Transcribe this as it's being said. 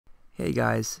Hey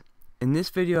guys, in this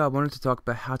video I wanted to talk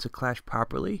about how to clash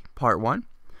properly, part 1.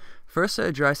 First I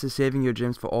addresses saving your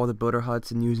gems for all the builder huts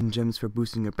and using gems for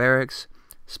boosting your barracks,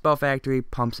 spell factory,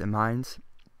 pumps, and mines.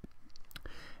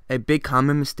 A big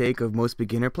common mistake of most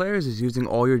beginner players is using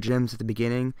all your gems at the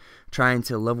beginning, trying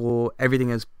to level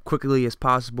everything as quickly as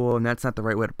possible, and that's not the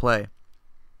right way to play.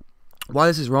 Why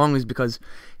this is wrong is because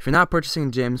if you're not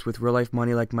purchasing gems with real life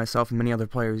money like myself and many other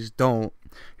players don't,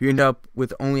 you end up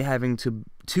with only having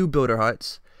two builder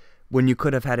huts when you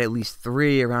could have had at least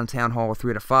 3 around town hall,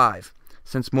 3 to 5.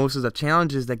 Since most of the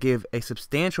challenges that give a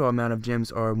substantial amount of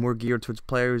gems are more geared towards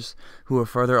players who are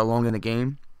further along in the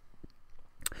game,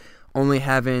 only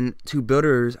having 2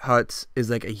 builders huts is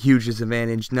like a huge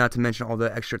disadvantage, not to mention all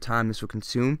the extra time this will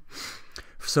consume.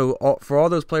 So for all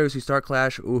those players who start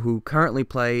Clash or who currently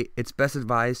play, it's best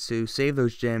advised to save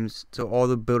those gems so all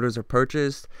the builders are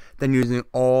purchased, then using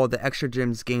all the extra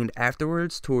gems gained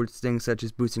afterwards towards things such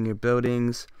as boosting your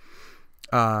buildings,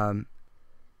 and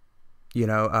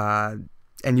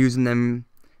using them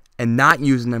and not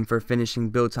using them for finishing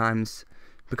build times,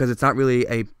 because it's not really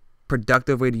a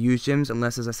productive way to use gems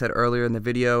unless, as I said earlier in the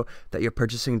video, that you're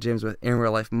purchasing gems with in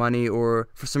real life money or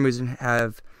for some reason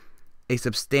have a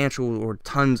substantial or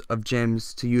tons of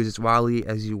gems to use as wildly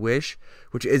as you wish,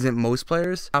 which isn't most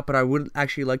players. But I would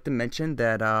actually like to mention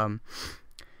that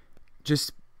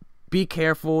just be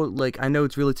careful. Like, I know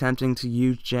it's really tempting to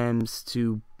use gems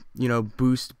to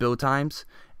boost build times,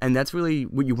 and that's really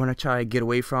what you want to try to get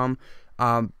away from.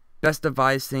 Best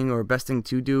advice thing or best thing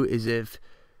to do is if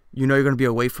you're going to be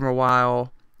away from a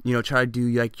while, try to do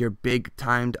like your big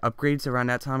timed upgrades around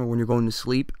that time or when you're going to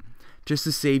sleep, just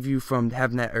to save you from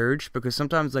having that urge, because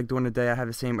sometimes like during the day I have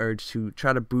the same urge to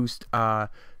try to boost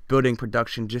building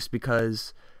production just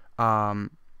because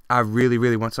I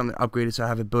really want something upgraded, so I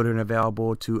have a builder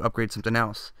available to upgrade something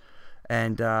else.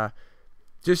 And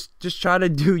just try to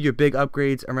do your big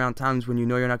upgrades around times when you're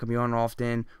not going to be on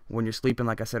often, when you're sleeping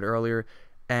like I said earlier,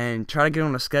 and try to get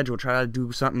on a schedule, try to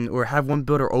do something or have one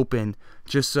builder open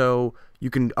just so you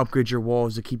can upgrade your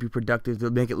walls to keep you productive, to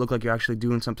make it look like you're actually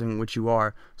doing something, which you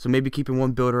are. So maybe keeping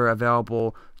one builder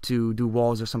available to do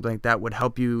walls or something like that would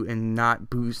help you in not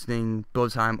boosting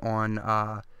build time on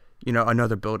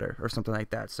another builder or something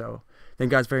like that. So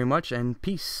thank you guys very much, and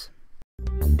peace.